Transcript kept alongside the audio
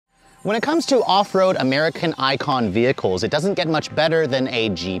When it comes to off-road American icon vehicles, it doesn't get much better than a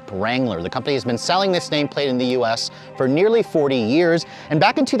Jeep Wrangler. The company has been selling this nameplate in the US for nearly 40 years, and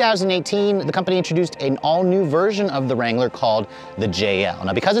back in 2018, the company introduced an all-new version of the Wrangler called the JL.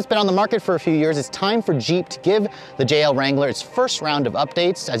 Now, because it's been on the market for a few years, it's time for Jeep to give the JL Wrangler its first round of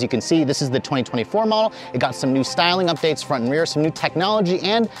updates. As you can see, this is the 2024 model. It got some new styling updates, front and rear, some new technology,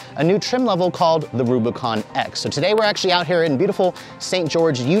 and a new trim level called the Rubicon X. So today we're actually out here in beautiful St.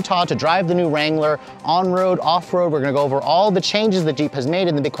 George, Utah to drive the new Wrangler on-road, off-road. We're gonna go over all the changes that Jeep has made,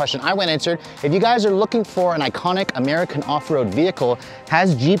 and the big question I went answered, if you guys are looking for an iconic American off-road vehicle,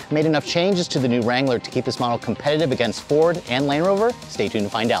 has Jeep made enough changes to the new Wrangler to keep this model competitive against Ford and Land Rover? Stay tuned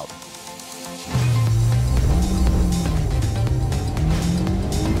to find out.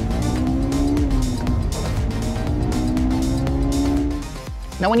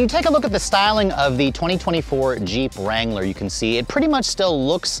 Now, when you take a look at the styling of the 2024 Jeep Wrangler, you can see it pretty much still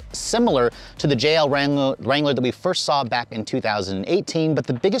looks similar to the JL Wrangler that we first saw back in 2018, but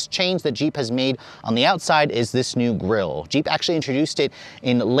the biggest change that Jeep has made on the outside is this new grille. Jeep actually introduced it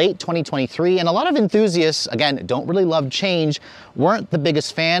in late 2023, and a lot of enthusiasts, again, don't really love change, weren't the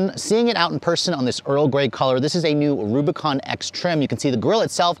biggest fan. Seeing it out in person on this Earl Grey color, this is a new Rubicon X trim. You can see the grille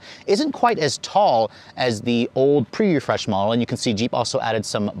itself isn't quite as tall as the old pre-refresh model, and you can see Jeep also added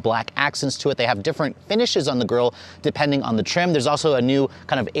some black accents to it. They have different finishes on the grille depending on the trim. There's also a new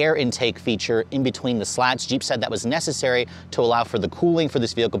kind of air intake feature in between the slats. Jeep said that was necessary to allow for the cooling for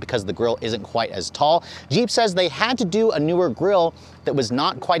this vehicle because the grille isn't quite as tall. Jeep says they had to do a newer grille that was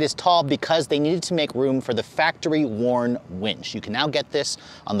not quite as tall because they needed to make room for the factory-worn winch. You can now get this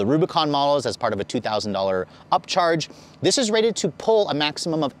on the Rubicon models as part of a $2,000 upcharge. This is rated to pull a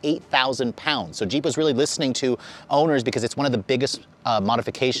maximum of 8,000 pounds. So Jeep was really listening to owners because it's one of the biggest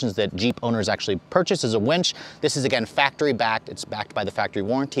modifications that Jeep owners actually purchase is a winch. This is, again, factory backed. It's backed by the factory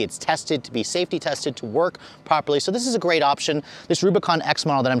warranty. It's tested to be safety tested to work properly. So this is a great option. This Rubicon X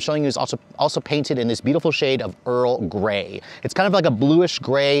model that I'm showing you is also painted in this beautiful shade of Earl Grey. It's kind of like a bluish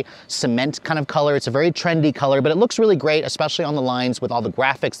gray cement kind of color. It's a very trendy color, but it looks really great, especially on the lines with all the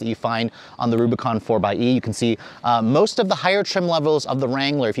graphics that you find on the Rubicon 4xe. You can see most of the higher trim levels of the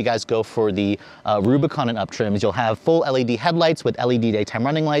Wrangler, if you guys go for the Rubicon and up trims, you'll have full LED headlights with LED daytime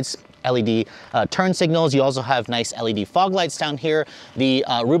running lights, LED turn signals. You also have nice LED fog lights down here. The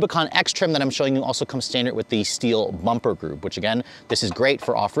Rubicon X trim that I'm showing you also comes standard with the steel bumper group, which again, this is great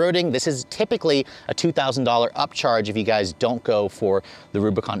for off-roading. This is typically a $2,000 upcharge if you guys don't go for the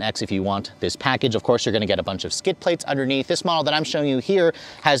Rubicon X if you want this package. Of course, you're gonna get a bunch of skid plates underneath. This model that I'm showing you here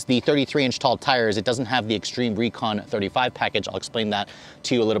has the 33-inch tall tires. It doesn't have the Extreme Recon 35 package. I'll explain that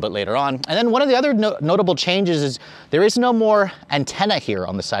to you a little bit later on. And then one of the other notable changes is there is no more antenna here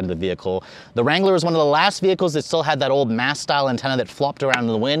on the side of the vehicle. The Wrangler was one of the last vehicles that still had that old mast-style antenna that flopped around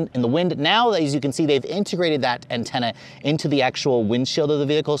in the wind. Now, as you can see, they've integrated that antenna into the actual windshield of the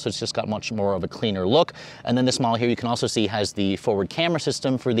vehicle, so it's just got much more of a cleaner look. And then this model here, you can also see has the forward camera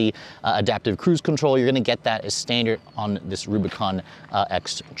system for the adaptive cruise control. You're gonna get that as standard on this Rubicon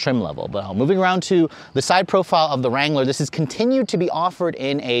X trim level. But moving around to the side profile of the Wrangler, this is continued to be offered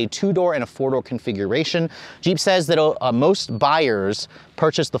in a 2-door and a 4-door configuration. Jeep says that most buyers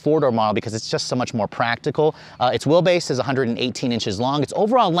purchase the 4-door model because it's just so much more practical. Its wheelbase is 118 inches long. Its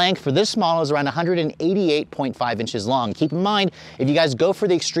overall length for this model is around 188.5 inches long. Keep in mind, if you guys go for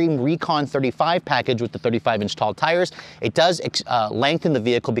the Extreme Recon 35 package with the 35-inch tall tires, it does lengthen the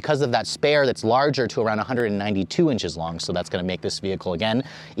vehicle because of that spare that's larger to around 192 inches long. So that's gonna make this vehicle, again,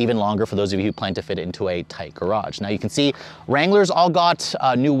 even longer for those of you who plan to fit it into a tight garage. Now you can see Wranglers all got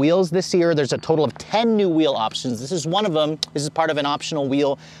new wheels this year. There's a total of 10 new wheel options. This is one of them. This is part of an optional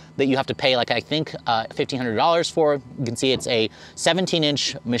wheel that you have to pay, like I think, $1,500 for. You can see it's a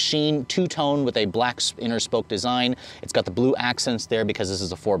 17-inch machine, two-tone with a black inner spoke design. It's got the blue accents there because this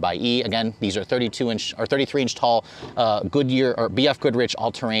is a 4xe. Again, these are 32-inch or 33-inch tall Goodyear or BF Goodrich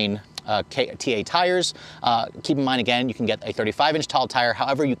all-terrain TA tires. Keep in mind, again, you can get a 35-inch tall tire.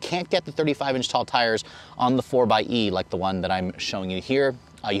 However, you can't get the 35-inch tall tires on the 4xe like the one that I'm showing you here.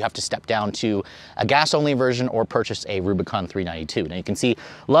 You have to step down to a gas-only version or purchase a Rubicon 392. Now you can see,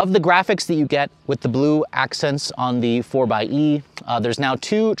 love the graphics that you get with the blue accents on the 4xe. There's now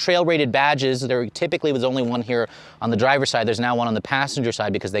 2 trail-rated badges. There typically was only one here on the driver's side. There's now one on the passenger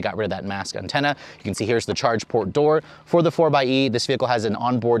side because they got rid of that mask antenna. You can see here's the charge port door for the 4xe. This vehicle has an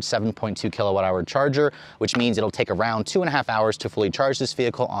onboard 7.2 kilowatt-hour charger, which means it'll take around 2.5 hours to fully charge this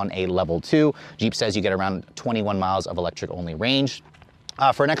vehicle on a level 2. Jeep says you get around 21 miles of electric-only range.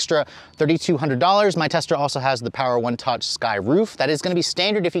 For an extra $3,200, my tester also has the Power One Touch Sky Roof. That is going to be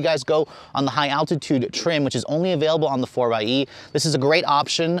standard if you guys go on the high altitude trim, which is only available on the 4xe. This is a great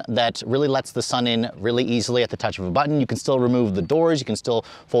option that really lets the sun in really easily at the touch of a button. You can still remove the doors, you can still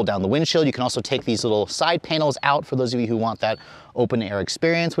fold down the windshield. You can also take these little side panels out for those of you who want that open air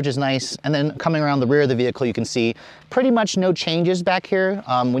experience, which is nice. And then coming around the rear of the vehicle, you can see pretty much no changes back here.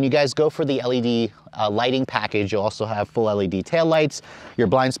 When you guys go for the LED lighting package, you'll also have full LED tail lights. Your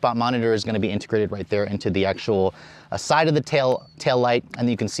blind spot monitor is going to be integrated right there into the actual side of the tail light, and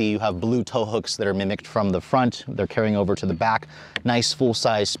you can see you have blue tow hooks that are mimicked from the front. They're carrying over to the back. Nice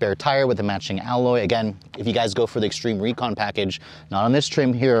full-size spare tire with a matching alloy. Again, if you guys go for the Extreme Recon package, not on this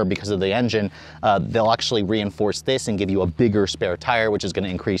trim here because of the engine, they'll actually reinforce this and give you a bigger spare tire, which is going to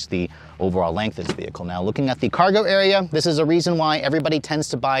increase the overall length of this vehicle. Now, looking at the cargo area, this is a reason why everybody tends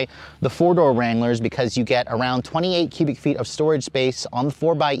to buy the four-door Wranglers, because you get around 28 cubic feet of storage space on the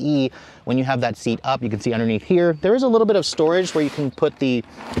 4xe when you have that seat up. You can see underneath here, there is a little bit of storage where you can put the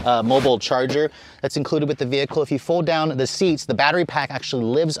mobile charger that's included with the vehicle. If you fold down the seats, the battery pack actually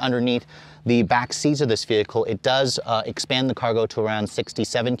lives underneath the back seats of this vehicle. It does expand the cargo to around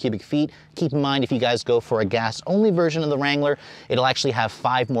 67 cubic feet. Keep in mind, if you guys go for a gas-only version of the Wrangler, it'll actually have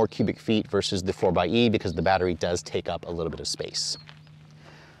 5 more cubic feet versus the 4xe because the battery does take up a little bit of space.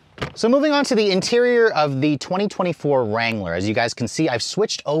 So moving on to the interior of the 2024 Wrangler. As you guys can see, I've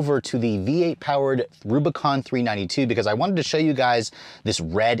switched over to the V8 powered Rubicon 392 because I wanted to show you guys this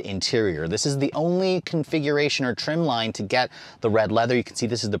red interior. This is the only configuration or trim line to get the red leather. You can see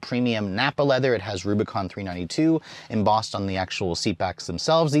this is the premium Napa leather. It has Rubicon 392 embossed on the actual seat backs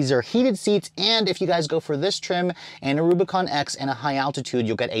themselves. These are heated seats, and if you guys go for this trim and a Rubicon X and a high altitude,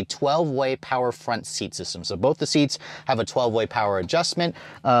 you'll get a 12-way power front seat system. So both the seats have a 12-way power adjustment.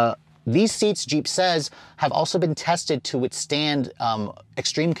 These seats, Jeep says, have also been tested to withstand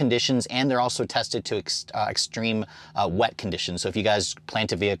extreme conditions, and they're also tested to extreme wet conditions. So if you guys plan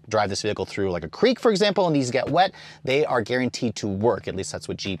to drive this vehicle through like a creek, for example, and these get wet, they are guaranteed to work. At least that's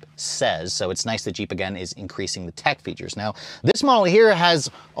what Jeep says. So it's nice that Jeep, again, is increasing the tech features. Now, this model here has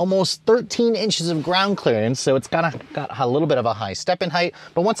almost 13 inches of ground clearance, so it's got a little bit of a high step-in height.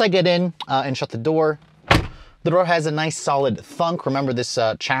 But once I get in and shut the door has a nice solid thunk. Remember, this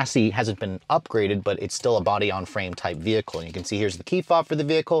chassis hasn't been upgraded, but it's still a body-on-frame type vehicle. And you can see here's the key fob for the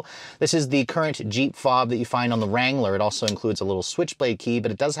vehicle. This is the current Jeep fob that you find on the Wrangler. It also includes a little switchblade key,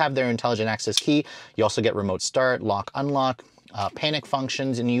 but it does have their intelligent access key. You also get remote start, lock, unlock, panic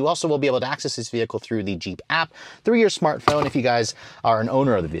functions, and you also will be able to access this vehicle through the Jeep app through your smartphone if you guys are an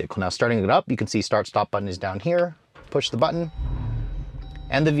owner of the vehicle. Now, starting it up, you can see start-stop button is down here. Push the button,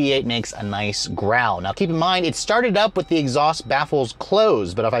 and the V8 makes a nice growl. Now keep in mind, it started up with the exhaust baffles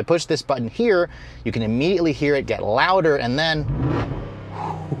closed, but if I push this button here, you can immediately hear it get louder, and then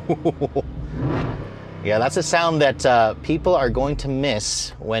yeah, that's a sound that people are going to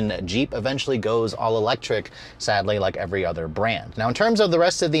miss when Jeep eventually goes all electric, sadly, like every other brand. Now, in terms of the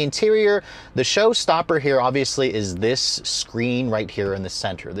rest of the interior, the showstopper here obviously is this screen right here in the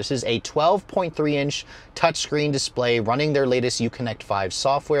center. This is a 12.3-inch touchscreen display running their latest Uconnect 5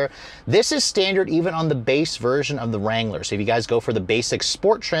 software. This is standard even on the base version of the Wrangler. So if you guys go for the basic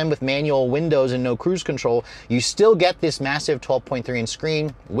sport trim with manual windows and no cruise control, you still get this massive 12.3-inch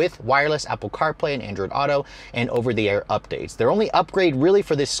screen with wireless Apple CarPlay and Android Auto and over-the-air updates. Their only upgrade really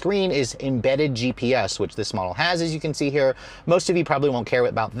for this screen is embedded GPS, which this model has, as you can see here. Most of you probably won't care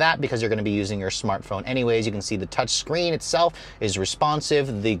about that because you're going to be using your smartphone anyways. You can see the touch screen itself is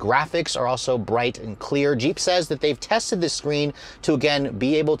responsive. The graphics are also bright and clear. Jeep says that they've tested this screen to, again,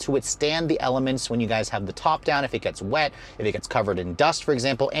 be able to withstand the elements when you guys have the top down, if it gets wet, if it gets covered in dust, for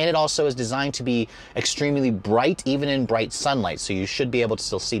example, and it also is designed to be extremely bright, even in bright sunlight, so you should be able to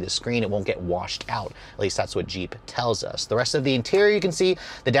still see the screen. It won't get washed out. At least that's what Jeep tells us. The rest of the interior, you can see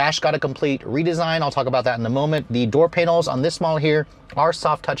the dash got a complete redesign. I'll talk about that in a moment. The door panels on this model here are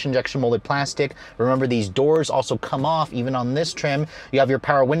soft touch injection molded plastic. Remember, these doors also come off even on this trim. You have your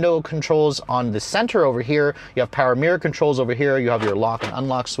power window controls on the center over here. You have power mirror controls over here. You have your lock and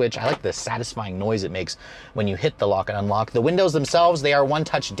unlock switch. I like the satisfying noise it makes when you hit the lock and unlock. The windows themselves, they are one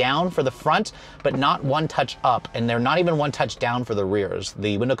touch down for the front, but not one touch up, and they're not even one touch down for the rears.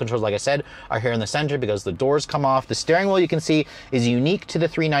 The window controls, like I said, are here in the center because the doors come off. The steering wheel, you can see, is unique to the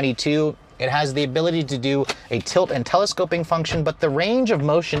 392. It has the ability to do a tilt and telescoping function, but the range of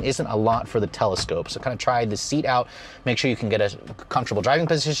motion isn't a lot for the telescope. So kind of try the seat out, make sure you can get a comfortable driving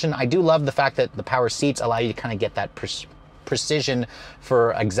position. I do love the fact that the power seats allow you to kind of get that precision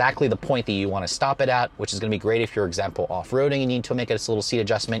for exactly the point that you want to stop it at, which is going to be great if you're, for example, off-roading. You need to make a little seat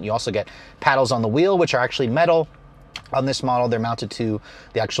adjustment. You also get paddles on the wheel, which are actually metal. On this model, they're mounted to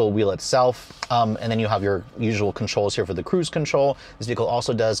the actual wheel itself, and then you have your usual controls here for the cruise control. This vehicle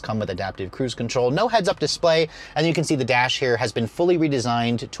also does come with adaptive cruise control. No heads-up display, and you can see the dash here has been fully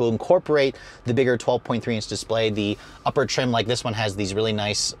redesigned to incorporate the bigger 12.3-inch display. The upper trim, like this one, has these really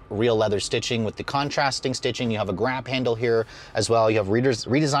nice real leather stitching with the contrasting stitching. You have a grab handle here as well. You have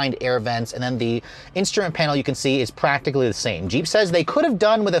redesigned air vents, and then the instrument panel, you can see, is practically the same. Jeep says they could have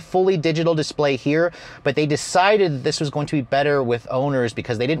done with a fully digital display here, but they decided that this was going to be better with owners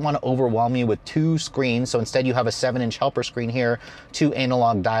because they didn't want to overwhelm you with 2 screens. So instead you have a 7-inch helper screen here, 2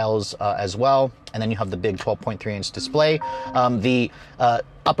 analog dials as well, and then you have the big 12.3-inch display. The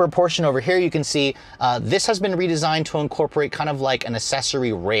upper portion over here, you can see this has been redesigned to incorporate kind of like an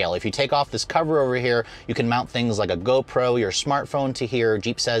accessory rail. If you take off this cover over here, you can mount things like a GoPro, your smartphone to here.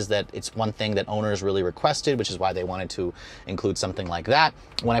 Jeep says that it's one thing that owners really requested, which is why they wanted to include something like that.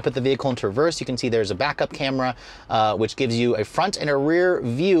 When I put the vehicle into reverse, you can see there's a backup camera, which gives you a front and a rear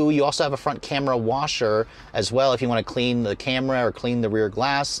view. You also have a front camera washer as well if you want to clean the camera or clean the rear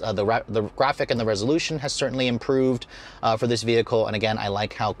glass. The graphic and the resolution has certainly improved for this vehicle, and again, I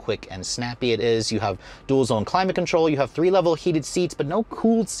like how quick and snappy it is. You have dual zone climate control, you have 3-level heated seats, but no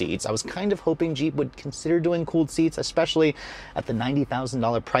cooled seats. I was kind of hoping Jeep would consider doing cooled seats, especially at the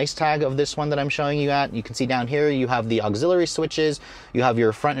 $90,000 price tag of this one that I'm showing you at. You can see down here, you have the auxiliary switches, you have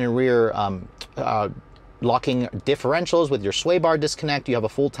your front and rear locking differentials with your sway bar disconnect. You have a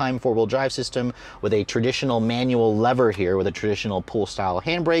full-time 4-wheel drive system with a traditional manual lever here with a traditional pull style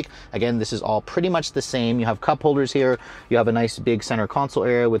handbrake. Again, this is all pretty much the same. You have cup holders here. You have a nice big center console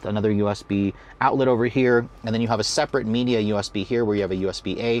area with another USB outlet over here. And then you have a separate media USB here where you have a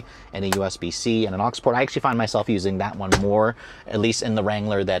USB-A and a USB-C and an aux port. I actually find myself using that one more, at least in the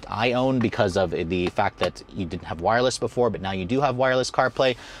Wrangler that I own, because of the fact that you didn't have wireless before, but now you do have wireless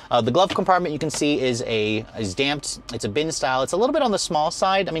CarPlay. The glove compartment, you can see, is damped. It's a bin style. It's a little bit on the small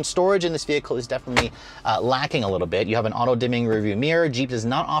side. I mean, storage in this vehicle is definitely lacking a little bit. You have an auto dimming rearview mirror. Jeep does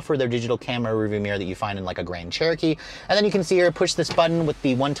not offer their digital camera rearview mirror that you find in like a Grand Cherokee. And then you can see here, push this button with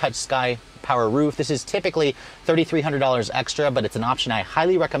the one-touch sky power roof. This is typically $3,300 extra, but it's an option I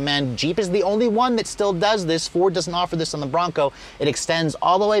highly recommend. Jeep is the only one that still does this. Ford doesn't offer this on the Bronco. It extends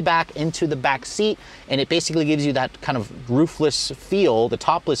all the way back into the back seat, and it basically gives you that kind of roofless feel, the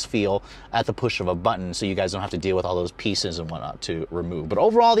topless feel, at the push of a button, so you guys don't have to deal with all those pieces and whatnot to remove. But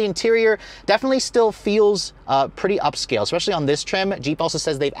overall, the interior definitely still feels pretty upscale, especially on this trim. Jeep also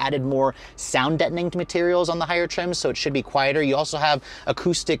says they've added more sound deadening materials on the higher trims, so it should be quieter. You also have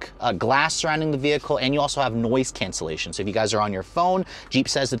acoustic glass surrounding the vehicle, and you also have noise cancellation. So if you guys are on your phone, Jeep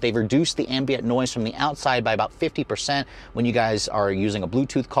says that they've reduced the ambient noise from the outside by about 50% when you guys are using a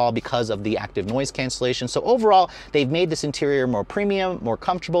Bluetooth call because of the active noise cancellation. So overall, they've made this interior more premium, more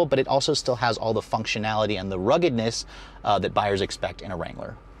comfortable, but it also still has all the functionality and the ruggedness that buyers expect in a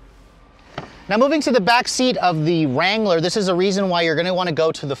Wrangler. Now moving to the back seat of the Wrangler, this is a reason why you're going to want to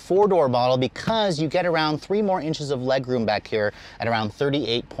go to the 4-door model, because you get around 3 more inches of legroom back here at around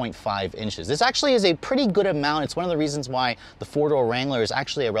 38.5 inches. This actually is a pretty good amount. It's one of the reasons why the 4-door Wrangler is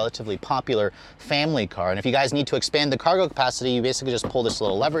actually a relatively popular family car. And if you guys need to expand the cargo capacity, you basically just pull this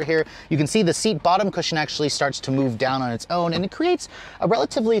little lever here. You can see the seat bottom cushion actually starts to move down on its own, and it creates a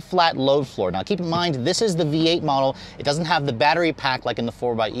relatively flat load floor. Now keep in mind, this is the V8 model. It doesn't have the battery pack like in the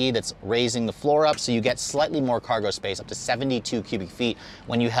 4xe that's raising the floor up, so you get slightly more cargo space, up to 72 cubic feet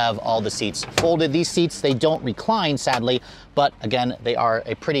when you have all the seats folded. These seats, they don't recline, sadly, but again, they are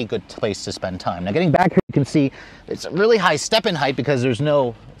a pretty good place to spend time. Now getting back here, you can see it's a really high step-in height because there's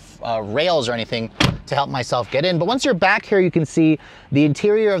no rails or anything to help myself get in. But once you're back here, you can see the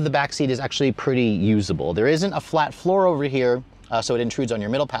interior of the back seat is actually pretty usable. There isn't a flat floor over here, so it intrudes on your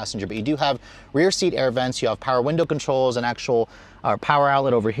middle passenger, but you do have rear seat air vents, you have power window controls, an actual power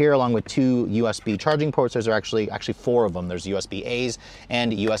outlet over here, along with 2 USB charging ports. There's actually 4 of them. There's USB-A's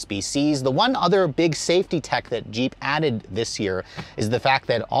and USB-C's. The one other big safety tech that Jeep added this year is the fact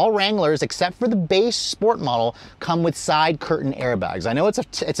that all Wranglers, except for the base sport model, come with side curtain airbags. I know it's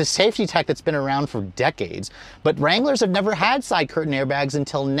a safety tech that's been around for decades, but Wranglers have never had side curtain airbags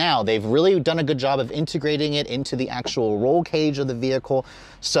until now. They've really done a good job of integrating it into the actual roll cage of the vehicle.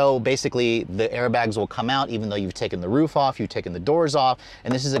 So basically, the airbags will come out even though you've taken the roof off, you've taken the doors off,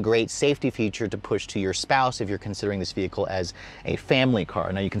 and this is a great safety feature to push to your spouse if you're considering this vehicle as a family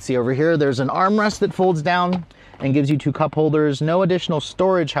car. Now you can see over here, there's an armrest that folds down and gives you 2 cup holders. No additional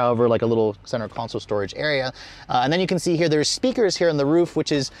storage, however, like a little center console storage area. And then you can see here, there's speakers here on the roof,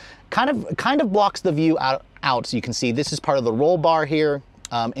 which is kind of blocks the view out. So you can see this is part of the roll bar here.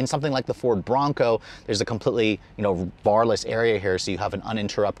 In something like the Ford Bronco, there's a completely, barless area here, so you have an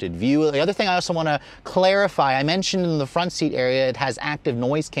uninterrupted view. The other thing I also want to clarify, I mentioned in the front seat area, it has active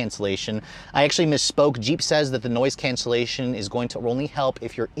noise cancellation. I actually misspoke. Jeep says that the noise cancellation is going to only help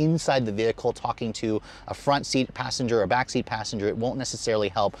if you're inside the vehicle talking to a front seat passenger or back seat passenger. It won't necessarily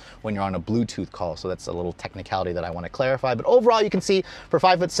help when you're on a Bluetooth call, so that's a little technicality that I want to clarify. But overall, you can see for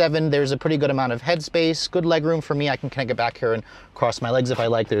 5'7", there's a pretty good amount of headspace, good leg room for me. I can kind of get back here and cross my legs if I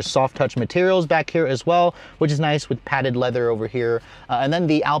like. There's soft touch materials back here as well, which is nice, with padded leather over here. And then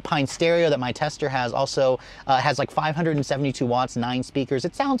the Alpine stereo that my tester has also has like 572 watts, 9 speakers.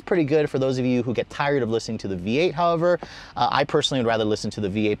 It sounds pretty good for those of you who get tired of listening to the V8. However, I personally would rather listen to the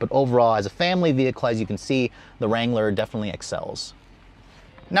V8, but overall, as a family vehicle, as you can see, the Wrangler definitely excels.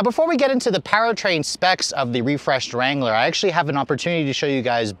 Now, before we get into the powertrain specs of the refreshed Wrangler, I actually have an opportunity to show you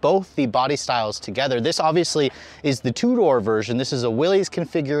guys both the body styles together. This obviously is the two-door version. This is a Willys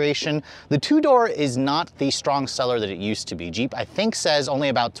configuration. The two-door is not the strong seller that it used to be. Jeep, I think, says only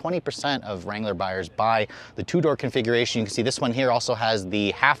about 20% of Wrangler buyers buy the two-door configuration. You can see this one here also has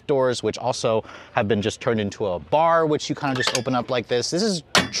the half doors, which also have been just turned into a bar, which you kind of just open up like this. This is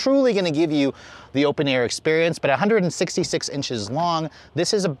truly going to give you the open air experience, but 166 inches long.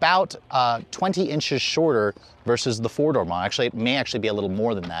 This is about 20 inches shorter versus the four-door model. Actually, it may actually be a little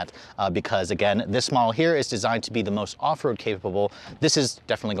more than that because, again, this model here is designed to be the most off-road capable. This is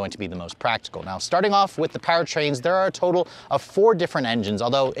definitely going to be the most practical. Now, starting off with the powertrains, there are a total of 4 different engines,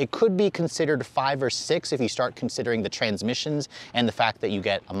 although it could be considered 5 or 6 if you start considering the transmissions and the fact that you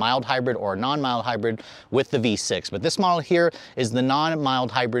get a mild hybrid or a non-mild hybrid with the V6. But this model here is the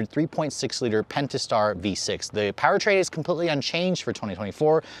non-mild hybrid 3.6-liter Pentastar V6. The powertrain is completely unchanged for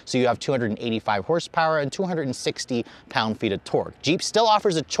 2024, so you have 285 horsepower and 260 pound-feet of torque. Jeep still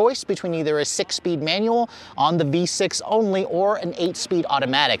offers a choice between either a 6-speed manual on the V6 only or an 8-speed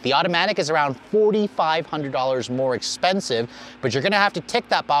automatic. The automatic is around $4,500 more expensive, but you're going to have to tick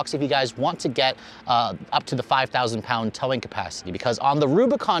that box if you guys want to get up to the 5,000-pound towing capacity, because on the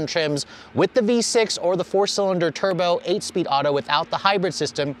Rubicon trims with the V6 or the 4-cylinder turbo 8-speed auto without the hybrid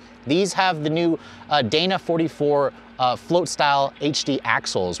system, these have the new Dana 44 float style HD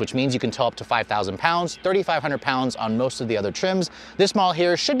axles, which means you can tow up to 5,000 pounds, 3,500 pounds on most of the other trims. This model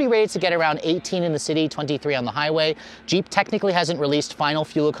here should be rated to get around 18 in the city, 23 on the highway. Jeep technically hasn't released final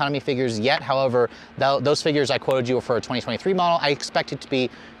fuel economy figures yet. However, those figures I quoted you for a 2023 model, I expect it to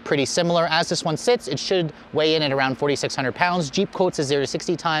be pretty similar. As this one sits, it should weigh in at around 4,600 pounds. Jeep quotes a 0 to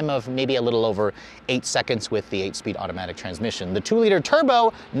 60 time of maybe a little over 8 seconds with the 8-speed automatic transmission. The 2-liter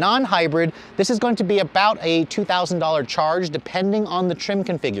turbo, non-hybrid, this is going to be about a $2,000 charge depending on the trim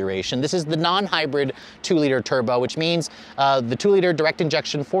configuration. This is the non-hybrid 2-liter turbo, which means the 2-liter direct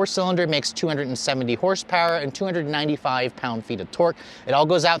injection 4-cylinder makes 270 horsepower and 295 pound-feet of torque. It all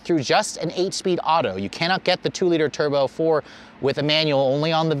goes out through just an 8-speed auto. You cannot get the 2-liter turbo 4 with a manual,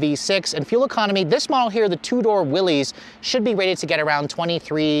 only on the V6. And fuel economy, this model here, the two-door Willys, should be rated to get around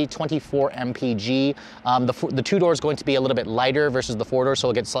 23, 24 mpg. The two-door is going to be a little bit lighter versus the four-door, so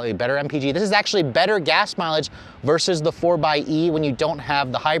it'll get slightly better mpg. This is actually better gas mileage versus the 4xe when you don't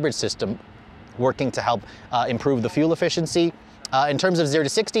have the hybrid system working to help improve the fuel efficiency. In terms of 0 to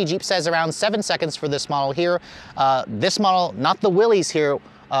 60, Jeep says around 7 seconds for this model here. This model, not the Willys here,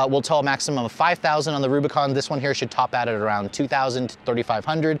 will tow a maximum of 5,000 on the Rubicon. This one here should top out at around 2,000 to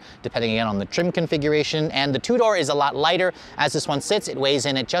 3,500, depending again on the trim configuration. And the two-door is a lot lighter. As this one sits, it weighs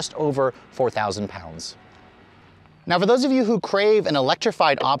in at just over 4,000 pounds. Now, for those of you who crave an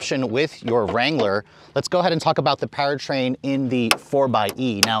electrified option with your Wrangler, let's go ahead and talk about the powertrain in the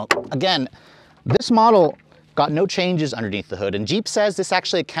 4xe. Now, again, this model got no changes underneath the hood, and Jeep says this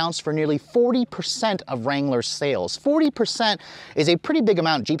actually accounts for nearly 40% of Wrangler's sales. 40% is a pretty big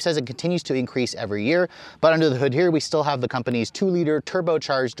amount. Jeep says it continues to increase every year, but under the hood here, we still have the company's 2-liter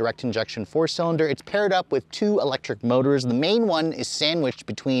turbocharged direct injection 4-cylinder. It's paired up with 2 electric motors. The main one is sandwiched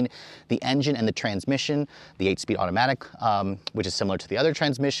between the engine and the transmission, the 8-speed automatic, which is similar to the other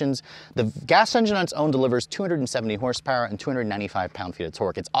transmissions. The gas engine on its own delivers 270 horsepower and 295 pound-feet of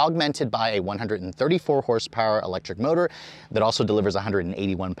torque. It's augmented by a 134 horsepower electric motor that also delivers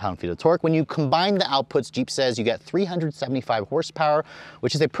 181 pound-feet of torque. When you combine the outputs, Jeep says you get 375 horsepower,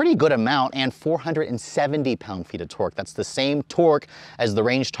 which is a pretty good amount, and 470 pound-feet of torque. That's the same torque as the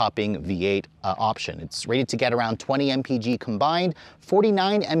range-topping V8 option. It's rated to get around 20 mpg combined,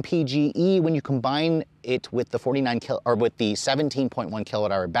 49 mpge when you combine it with the 17.1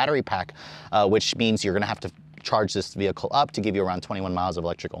 kilowatt hour battery pack, which means you're going to have to charge this vehicle up to give you around 21 miles of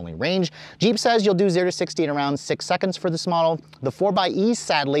electric only range. Jeep says you'll do 0 to 60 in around 6 seconds for this model. The 4xe,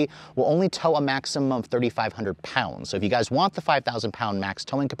 sadly, will only tow a maximum of 3,500 pounds. So if you guys want the 5,000 pound max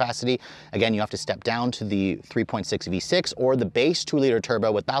towing capacity, again, you have to step down to the 3.6 V6 or the base 2-liter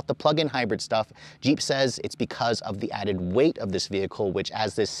turbo without the plug-in hybrid stuff. Jeep says it's because of the added weight of this vehicle, which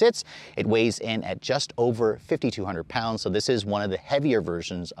as this sits, it weighs in at just over 5,200 pounds. So this is one of the heavier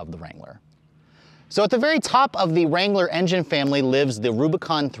versions of the Wrangler. So at the very top of the Wrangler engine family lives the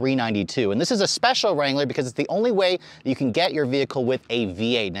Rubicon 392. And this is a special Wrangler because it's the only way that you can get your vehicle with a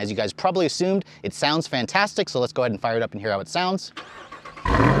V8. And as you guys probably assumed, it sounds fantastic. So let's go ahead and fire it up and hear how it sounds.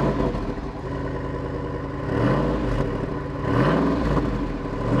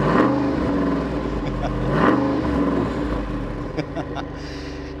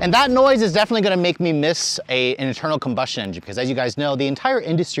 And that noise is definitely going to make me miss an internal combustion engine because, as you guys know, the entire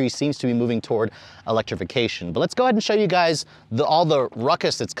industry seems to be moving toward electrification. But let's go ahead and show you guys all the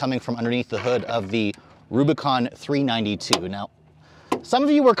ruckus that's coming from underneath the hood of the Rubicon 392. Now, some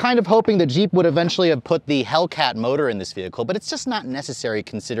of you were kind of hoping that Jeep would eventually have put the Hellcat motor in this vehicle, but it's just not necessary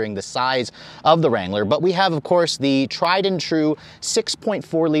considering the size of the Wrangler. But we have, of course, the tried and true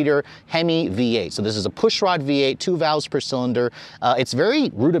 6.4-liter Hemi V8. So this is a pushrod V8, 2 valves per cylinder. It's very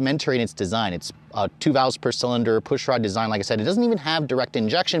rudimentary in its design. It's 2 valves per cylinder, pushrod design. Like I said, it doesn't even have direct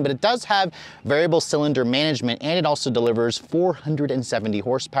injection, but it does have variable cylinder management, and it also delivers 470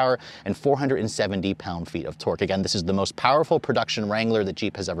 horsepower and 470 pound-feet of torque. Again, this is the most powerful production Wrangler that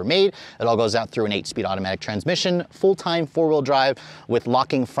Jeep has ever made. It all goes out through an 8-speed automatic transmission, full-time 4-wheel drive with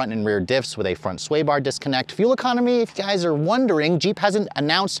locking front and rear diffs with a front sway bar disconnect. Fuel economy, if you guys are wondering, Jeep hasn't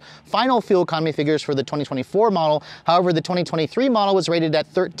announced final fuel economy figures for the 2024 model. However, the 2023 model was rated at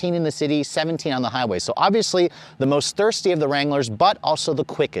 13 in the city, 17 on the highway. So obviously the most thirsty of the Wranglers, but also the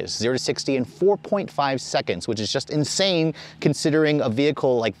quickest, 0 to 60 in 4.5 seconds, which is just insane considering a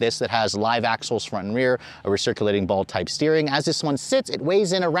vehicle like this that has live axles front and rear, a recirculating ball type steering. As this one sits, it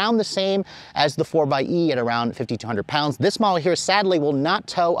weighs in around the same as the 4xe at around 5,200 pounds. This model here, sadly, will not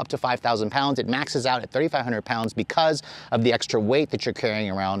tow up to 5,000 pounds. It maxes out at 3,500 pounds because of the extra weight that you're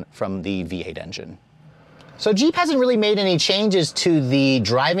carrying around from the V8 engine. So Jeep hasn't really made any changes to the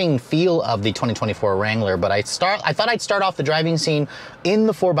driving feel of the 2024 Wrangler, but I thought I'd start off the driving scene in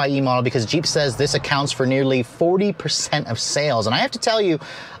the 4xe model because Jeep says this accounts for nearly 40% of sales. And I have to tell you,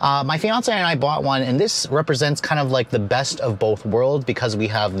 my fiance and I bought one, and this represents kind of like the best of both worlds because we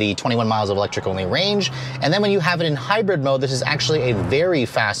have the 21 miles of electric only range. And then when you have it in hybrid mode, this is actually a very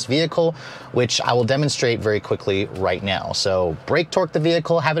fast vehicle, which I will demonstrate very quickly right now. So brake torque the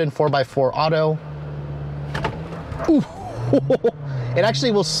vehicle, have it in 4x4 auto. Ooh. It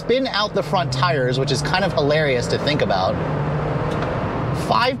actually will spin out the front tires, which is kind of hilarious to think about.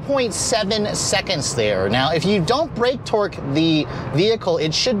 5.7 seconds there. Now, if you don't brake torque the vehicle,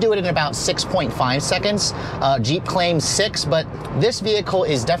 it should do it in about 6.5 seconds. Jeep claims 6, but this vehicle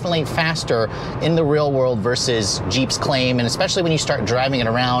is definitely faster in the real world versus Jeep's claim, and especially when you start driving it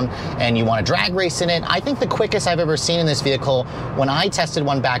around and you want to drag race in it. I think the quickest I've ever seen in this vehicle when I tested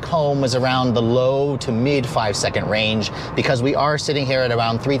one back home was around the low to mid 5-second range, because we are sitting here at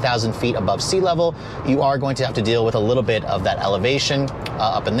around 3,000 feet above sea level. You are going to have to deal with a little bit of that elevation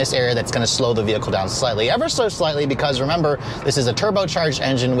up in this area that's going to slow the vehicle down slightly, ever so slightly, because remember, this is a turbocharged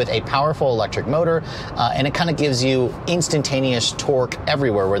engine with a powerful electric motor, and it kind of gives you instantaneous torque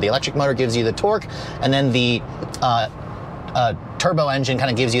everywhere, where the electric motor gives you the torque, and then the turbo engine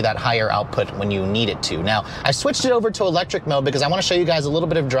kind of gives you that higher output when you need it to. Now, I switched it over to electric mode because I want to show you guys a little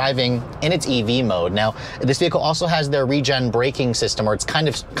bit of driving in its EV mode. Now, this vehicle also has their regen braking system, or it's kind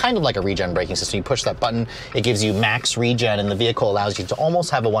of like a regen braking system. You push that button, it gives you max regen, and the vehicle allows you to almost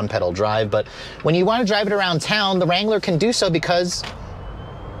have a one-pedal drive. But when you want to drive it around town, the Wrangler can do so because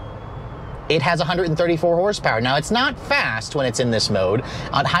it has 134 horsepower. Now, it's not fast when it's in this mode.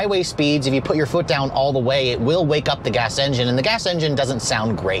 On highway speeds, if you put your foot down all the way, it will wake up the gas engine, and the gas engine doesn't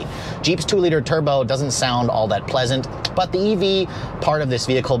sound great. Jeep's 2-liter turbo doesn't sound all that pleasant, but the EV part of this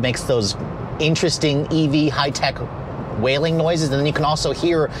vehicle makes those interesting EV high-tech wailing noises, and then you can also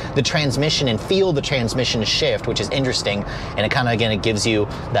hear the transmission and feel the transmission shift, which is interesting, and it kind of, again, it gives you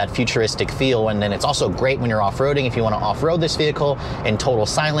that futuristic feel. And then it's also great when you're off-roading. If you want to off-road this vehicle in total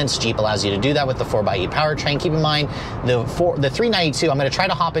silence, Jeep allows you to do that with the 4xe powertrain. Keep in mind, the 392, I'm going to try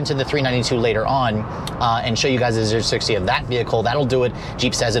to hop into the 392 later on and show you guys the 0 to 60 of that vehicle. That'll do it,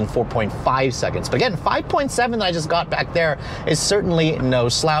 Jeep says, in 4.5 seconds. But again, 5.7 that I just got back there is certainly no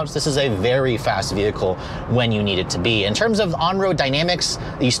slouch. This is a very fast vehicle when you need it to be. In terms of on-road dynamics,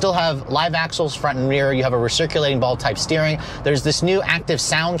 you still have live axles front and rear. You have a recirculating ball type steering. There's this new active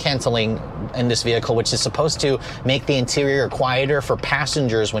sound canceling in this vehicle, which is supposed to make the interior quieter for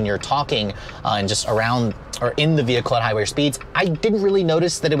passengers when you're talking and just around or in the vehicle at higher speeds. I didn't really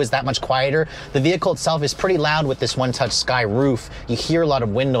notice that it was that much quieter. The vehicle itself is pretty loud with this one-touch sky roof. You hear a lot of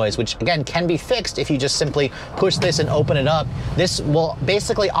wind noise, which again can be fixed if you just simply push this and open it up. This will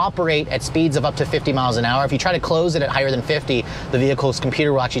basically operate at speeds of up to 50 miles an hour. If you try to close it at higher than 50, the vehicle's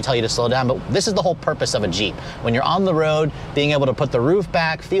computer will actually tell you to slow down. But this is the whole purpose of a Jeep. When you're on the road, being able to put the roof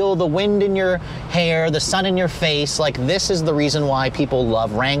back, feel the wind in your hair, the sun in your face, like this is the reason why people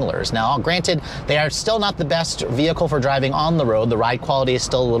love Wranglers. Now, granted, they are still not the best vehicle for driving on the road. The ride quality is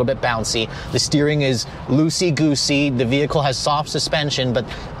still a little bit bouncy. The steering is loosey-goosey. The vehicle has soft suspension, but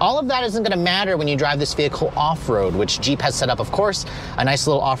all of that isn't going to matter when you drive this vehicle off-road, which Jeep has set up, of course, a nice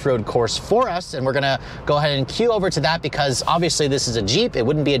little off-road course for us, and we're going to go ahead and cue over to that because obviously this is a Jeep. It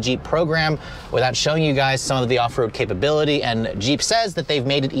wouldn't be a Jeep program without showing you guys some of the off-road capability, and Jeep says that they've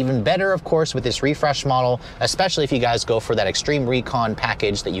made it even better, of course, with this refresh model, especially if you guys go for that Extreme Recon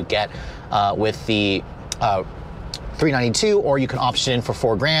package that you get with the 392, or you can option in for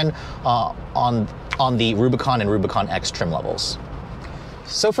 $4 grand on the Rubicon and Rubicon X trim levels.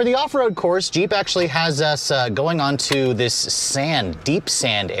 So for the off-road course, Jeep actually has us going onto this sand, deep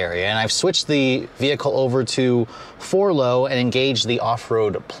sand area, and I've switched the vehicle over to 4Low and engaged the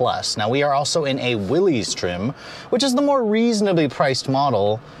Off-Road Plus. Now we are also in a Willys trim, which is the more reasonably priced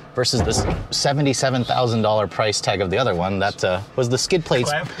model versus the $77,000 price tag of the other one. That was the skid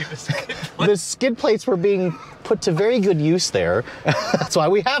plates. The skid plates were being put to very good use there. That's why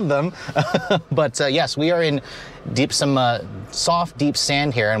we have them. But yes, we are in some soft, deep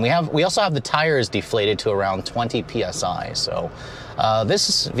sand here, and we also have the tires deflated to around 20 psi. So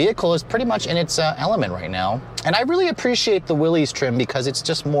this vehicle is pretty much in its element right now. And I really appreciate the Willys trim because it's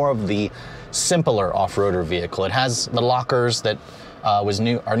just more of the simpler off-roader vehicle. It has the lockers that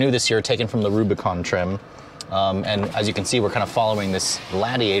are new this year, taken from the Rubicon trim. And as you can see, we're kind of following this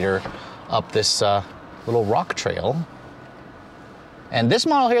Gladiator up this little rock trail. And this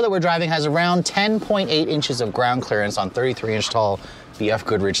model here that we're driving has around 10.8 inches of ground clearance on 33-inch tall BF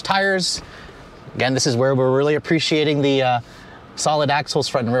Goodrich tires. Again, this is where we're really appreciating the solid axles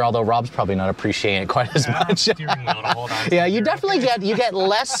front and rear, although Rob's probably not appreciating it quite as much. Yeah, you definitely get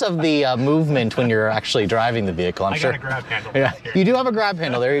less of the movement when you're actually driving the vehicle. I'm sure. I got a grab handle. Yeah, you do have a grab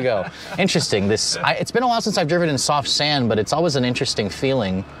handle. There you go. Interesting. It's been a while since I've driven in soft sand, but it's always an interesting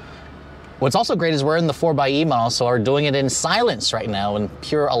feeling. What's also great is we're in the 4xe model, so we're doing it in silence right now in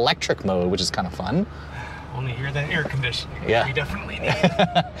pure electric mode, which is kind of fun. Only hear that air conditioning. Yeah. We definitely need.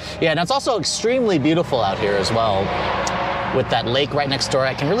 Yeah, and it's also extremely beautiful out here as well. With that lake right next door,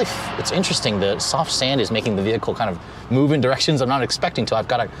 it's interesting, the soft sand is making the vehicle kind of move in directions I'm not expecting to. I've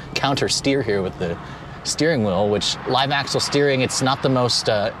got to counter steer here with the steering wheel, which live axle steering, it's not the most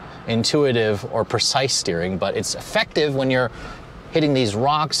intuitive or precise steering, but it's effective when you're hitting these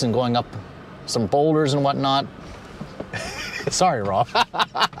rocks and going up some boulders and whatnot. Sorry, Rob.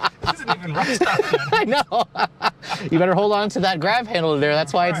 This isn't even rough stuff yet. I know. You better hold on to that grab handle there.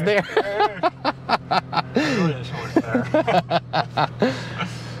 That's why it's there.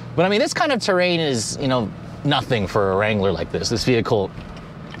 But I mean, this kind of terrain is, nothing for a Wrangler like this. This vehicle,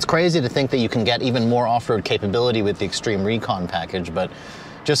 it's crazy to think that you can get even more off-road capability with the Extreme Recon package, but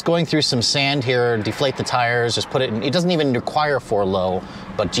just going through some sand here, deflate the tires, just put it in. It doesn't even require 4Low,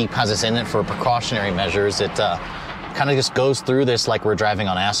 but Jeep has us in it for precautionary measures. It kind of just goes through this like we're driving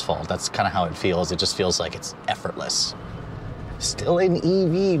on asphalt. That's kind of how it feels. It just feels like it's effortless. Still in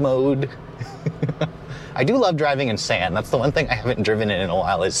EV mode. I do love driving in sand. That's the one thing I haven't driven in a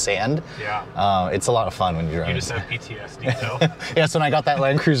while is sand. Yeah. It's a lot of fun when you drive. You just have PTSD though. Yes, when I got that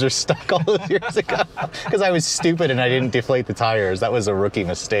Land Cruiser stuck all those years ago because I was stupid and I didn't deflate the tires. That was a rookie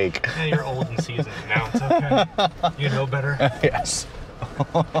mistake. Yeah, you're old and seasoned now. It's okay. You know better. Yes.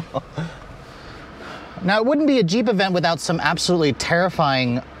 Now, it wouldn't be a Jeep event without some absolutely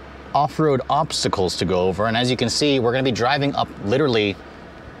terrifying off-road obstacles to go over. And as you can see, we're going to be driving up literally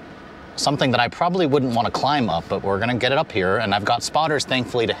something that I probably wouldn't want to climb up, but we're going to get it up here. And I've got spotters,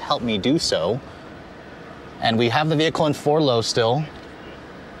 thankfully, to help me do so. And we have the vehicle in 4Low still.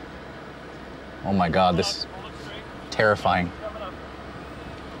 Oh my God, this is terrifying.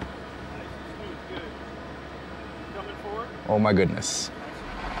 Oh my goodness.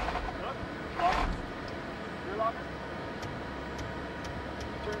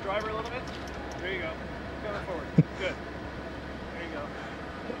 Turn driver a little bit. There you go. Coming forward. Good. There you go.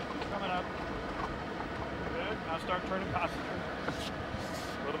 Coming up. Good. Now start turning passenger.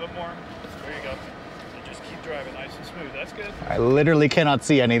 A little bit more. There you go. So just keep drive it nice and smooth. That's good. I literally cannot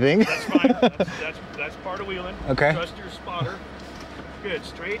see anything. That's fine. That's part of wheeling. Okay. Trust your spotter. Good.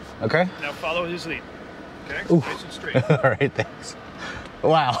 Straight. Okay. Now follow his lead. Okay. Oof. Nice and straight. All right, thanks.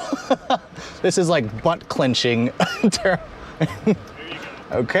 Wow. This is like butt clenching. There you go.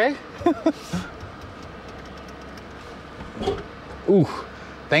 Okay. Ooh,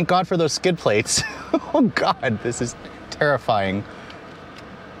 thank God for those skid plates. Oh God, this is terrifying.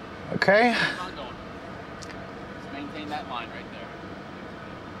 Okay. Not going. Just maintain that line right there.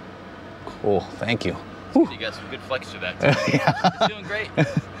 Cool, thank you. You got some good flex to that too. Yeah. It's doing great.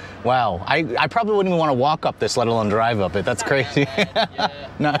 Wow, I probably wouldn't even want to walk up this, let alone drive up it. That's crazy. Yeah.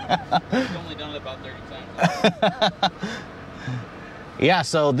 No. I've only done it about 30 times. Yeah,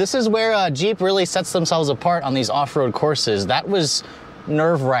 so this is where Jeep really sets themselves apart on these off-road courses. That was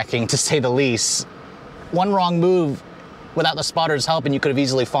nerve-wracking, to say the least. One wrong move without the spotter's help and you could have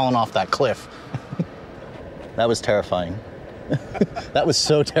easily fallen off that cliff. That was terrifying. That was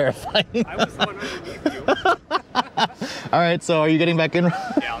so terrifying. I was the one underneath you. All right, so are you getting back in?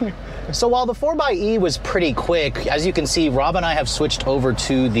 Yeah, I'll get So while the 4xe was pretty quick, as you can see, Rob and I have switched over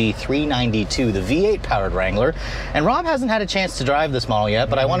to the 392, the V8 powered Wrangler. And Rob hasn't had a chance to drive this model yet,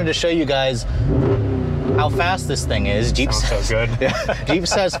 but I wanted to show you guys how fast this thing is. Jeep Sounds so good. Jeep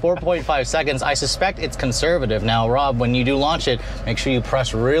says 4.5 seconds. I suspect it's conservative. Now, Rob, when you do launch it, make sure you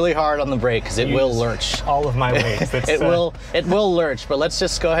press really hard on the brake because it will lurch. all of my weight. It will lurch, but let's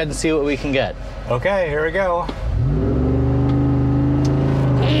just go ahead and see what we can get. Okay, here we go.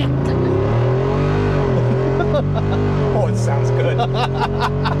 Oh, it sounds good.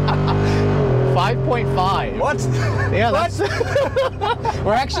 5.5. What? Yeah, that's.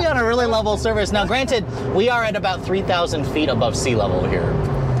 We're actually on a really level surface. Now, granted, we are at about 3,000 feet above sea level here.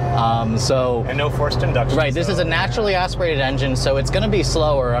 And no forced induction. Right, this is a naturally aspirated engine, so it's going to be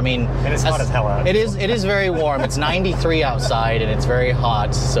slower. I mean, and it's hot as hell out. It is very warm. It's 93 outside, and it's very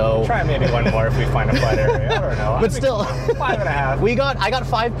hot. So try maybe one more if we find a flat area. I don't know. But still, 5.5. I got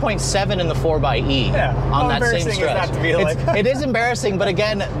 5.7 in the 4xe on that same stretch. Is that to be like? It is embarrassing, but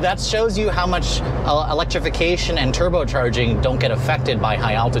again, that shows you how much electrification and turbocharging don't get affected by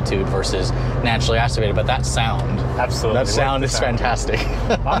high altitude versus naturally aspirated. But that sound, absolutely, that sound is fantastic.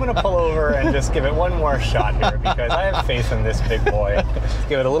 I'm gonna pull over and just give it one more shot here because I have faith in this big boy. Let's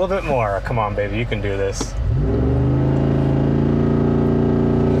give it a little bit more. Come on, baby, you can do this.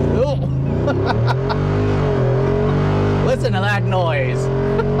 Listen to that noise.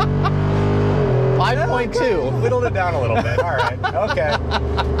 5.2. Whittled it down a little bit. All right. Okay.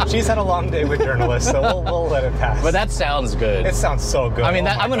 She's had a long day with journalists, so we'll let it pass. But that sounds good. It sounds so good. I mean,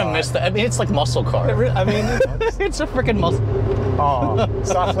 I'm gonna miss that. I mean, it's like muscle car. I mean, it's a freaking muscle. Oh,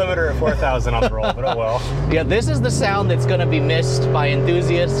 soft limiter at 4,000 on the roll, but oh well. Yeah, this is the sound that's gonna be missed by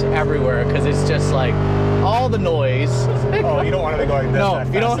enthusiasts everywhere because it's just like all the noise. Oh, you don't want to be going this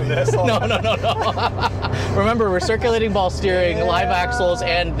fast in this? No. Remember, we're circulating ball steering, live axles,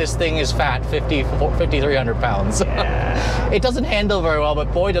 and this thing is fat, 5,300 pounds. Yeah. It doesn't handle very well,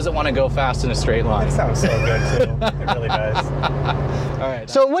 but boy, does it want to go fast in a straight line. It sounds so good, too. It really does. All right.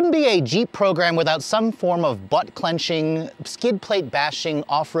 So it wouldn't be a Jeep program without some form of butt-clenching, skid-plate bashing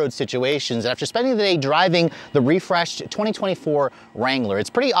off-road situations. And after spending the day driving the refreshed 2024 Wrangler, it's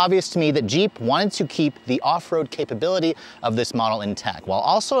pretty obvious to me that Jeep wanted to keep the off-road capability of this model intact, while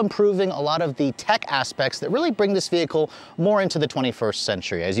also improving a lot of the tech aspects that really bring this vehicle more into the 21st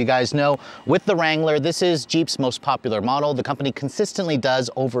century. As you guys know, with the Wrangler, this is Jeep's most popular model. The company consistently does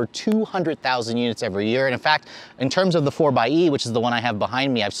over 200,000 units every year. And in fact, in terms of the 4xe, which is the one I have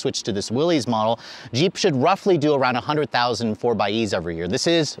behind me, I've switched to this Willys model. Jeep should roughly do around 100,000 4xes every year. This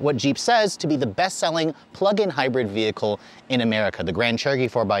is what Jeep says to be the best-selling plug-in hybrid vehicle in America. The Grand Cherokee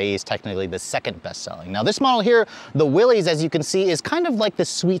 4xe is technically the second best-selling. Now this model here, the Willys, as you can see, is kind of like the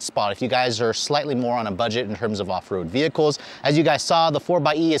sweet spot if you guys are slightly more on a budget in terms of off-road vehicles. As you guys saw, the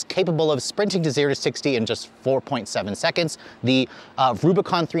 4xe is capable of sprinting to 0 to 60 in just 4.7 seconds. The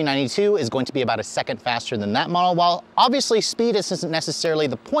Rubicon 392 is going to be about a second faster than that model. While obviously speed isn't necessarily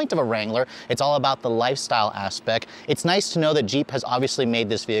the point of a Wrangler, it's all about the lifestyle aspect. It's nice to know that Jeep has obviously made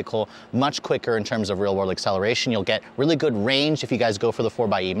this vehicle much quicker in terms of real-world acceleration. You'll get really good range if you guys go for the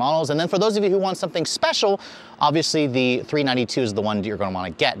 4xe models. And then for those of you who want something special, obviously the 392 is the one you're going to want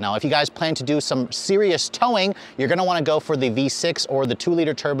to get. Now, if you guys plan to do some serious towing, you're going to want to go for the V6 or the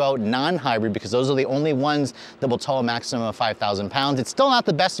 2-liter turbo non-hybrid because those are the only ones that will tow a maximum of 5,000 pounds. It's still not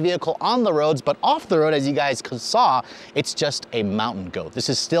the best vehicle on the roads, but off the road, as you guys saw, it's just a mountain goat. This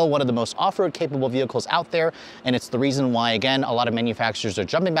is still one of the most off-road capable vehicles out there, and it's the reason why, again, a lot of manufacturers are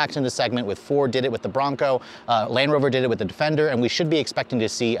jumping back into the segment. With Ford did it with the Bronco, Land Rover did it with the Defender, and we should be expecting to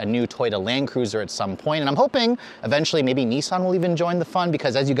see a new Toyota Land Cruiser at some point. And I'm hoping eventually maybe Nissan will even join the fun,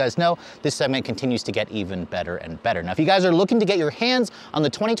 because as you guys know, this segment continues to get even better and better. Now, if you guys are looking to get your hands on the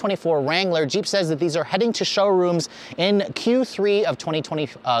 2024 Wrangler, Jeep says that these are heading to showrooms in Q3 of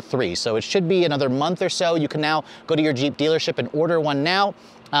 2023. So it should be another month or so. You can now go to your Jeep dealership and order one now.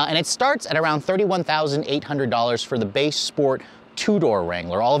 And it starts at around $31,800 for the base sport two-door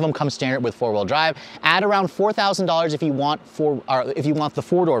Wrangler. All of them come standard with four-wheel drive. Add around $4,000 if you want the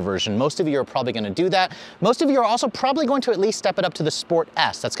four-door version. Most of you are probably going to do that. Most of you are also probably going to at least step it up to the Sport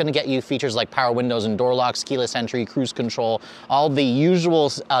S. That's going to get you features like power windows and door locks, keyless entry, cruise control, all the usual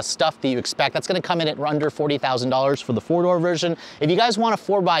stuff that you expect. That's going to come in at under $40,000 for the four-door version. If you guys want a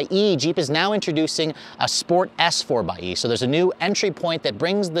 4xe, Jeep is now introducing a Sport S 4xe. So there's a new entry point that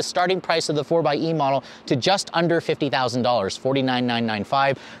brings the starting price of the 4xe model to just under $50,000,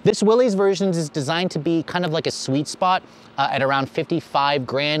 $49,995. This Willys version is designed to be kind of like a sweet spot at around 55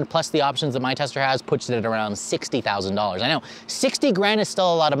 grand, plus the options that my tester has puts it at around $60,000. I know 60 grand is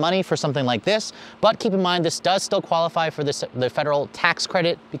still a lot of money for something like this, but keep in mind this does still qualify for the federal tax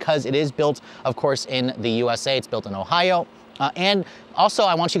credit because it is built, of course, in the USA. It's built in Ohio. And also,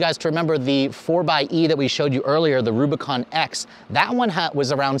 I want you guys to remember the 4xe that we showed you earlier, the Rubicon X. That one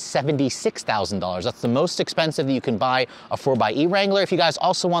was around $76,000. That's the most expensive that you can buy a 4xe Wrangler. If you guys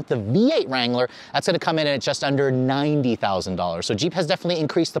also want the V8 Wrangler, that's going to come in at just under $90,000. So Jeep has definitely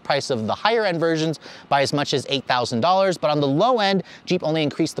increased the price of the higher end versions by as much as $8,000. But on the low end, Jeep only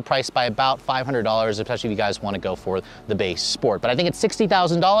increased the price by about $500, especially if you guys want to go for the base sport. But I think at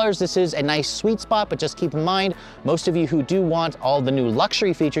 $60,000, this is a nice sweet spot. But just keep in mind, most of you who do want all the new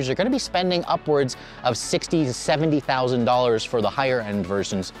luxury features, you're going to be spending upwards of $60,000 to $70,000 for the higher end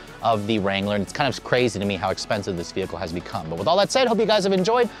versions of the Wrangler. And it's kind of crazy to me how expensive this vehicle has become. But with all that said, hope you guys have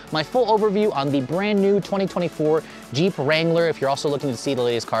enjoyed my full overview on the brand new 2024 Jeep Wrangler. If you're also looking to see the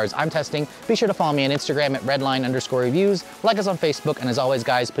latest cars I'm testing, be sure to follow me on Instagram at redline_reviews, like us on Facebook, and as always,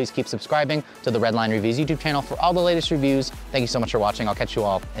 guys, please keep subscribing to the Redline Reviews YouTube channel for all the latest reviews. Thank you so much for watching. I'll catch you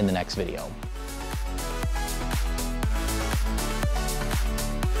all in the next video.